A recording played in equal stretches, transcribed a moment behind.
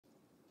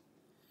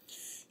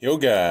Yo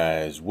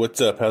guys,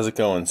 what's up? How's it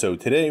going? So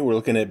today we're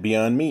looking at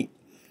Beyond Meat.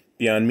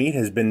 Beyond Meat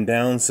has been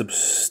down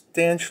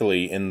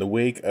substantially in the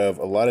wake of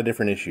a lot of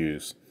different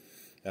issues.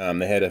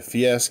 They had a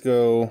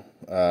fiasco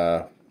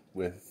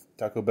with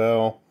Taco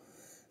Bell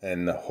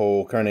and the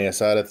whole carne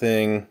asada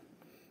thing,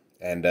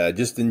 and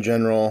just in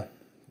general,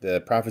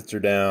 the profits are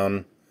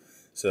down.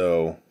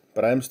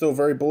 But I'm still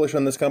very bullish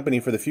on this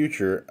company for the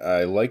future.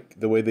 I like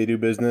the way they do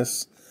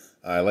business.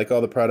 I like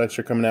all the products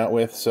they're coming out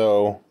with,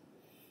 so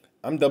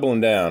I'm doubling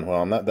down.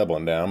 Well, I'm not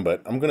doubling down,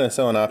 but I'm going to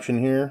sell an option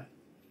here.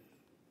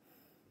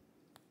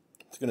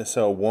 It's going to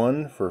sell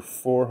one for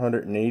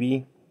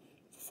 480,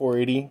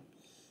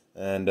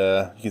 and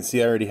you can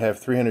see I already have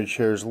 300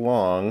 shares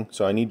long,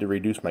 so I need to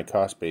reduce my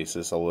cost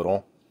basis a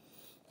little.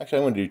 Actually,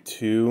 I'm going to do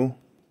two,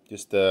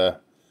 just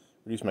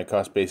reduce my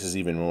cost basis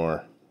even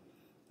more.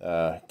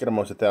 Get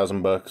almost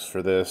 $1,000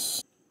 for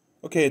this.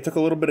 Okay, it took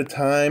a little bit of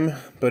time,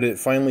 but it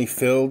finally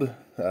filled.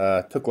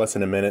 Took less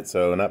than a minute,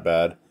 so not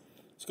bad.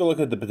 Let's go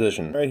look at the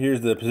position. Right, here's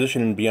the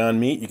position in Beyond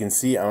Meat. You can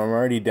see I'm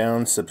already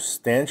down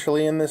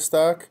substantially in this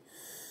stock.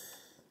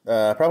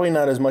 Probably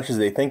not as much as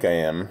they think I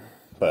am,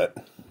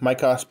 but my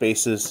cost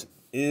basis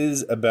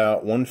is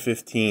about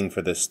 115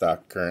 for this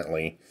stock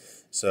currently.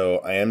 So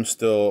I am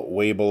still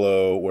way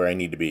below where I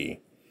need to be.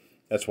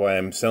 That's why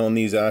I'm selling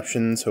these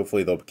options.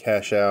 Hopefully they'll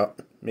cash out.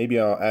 Maybe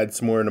I'll add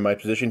some more into my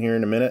position here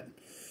in a minute.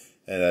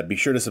 And be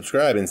sure to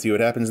subscribe and see what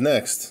happens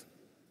next.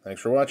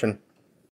 Thanks for watching.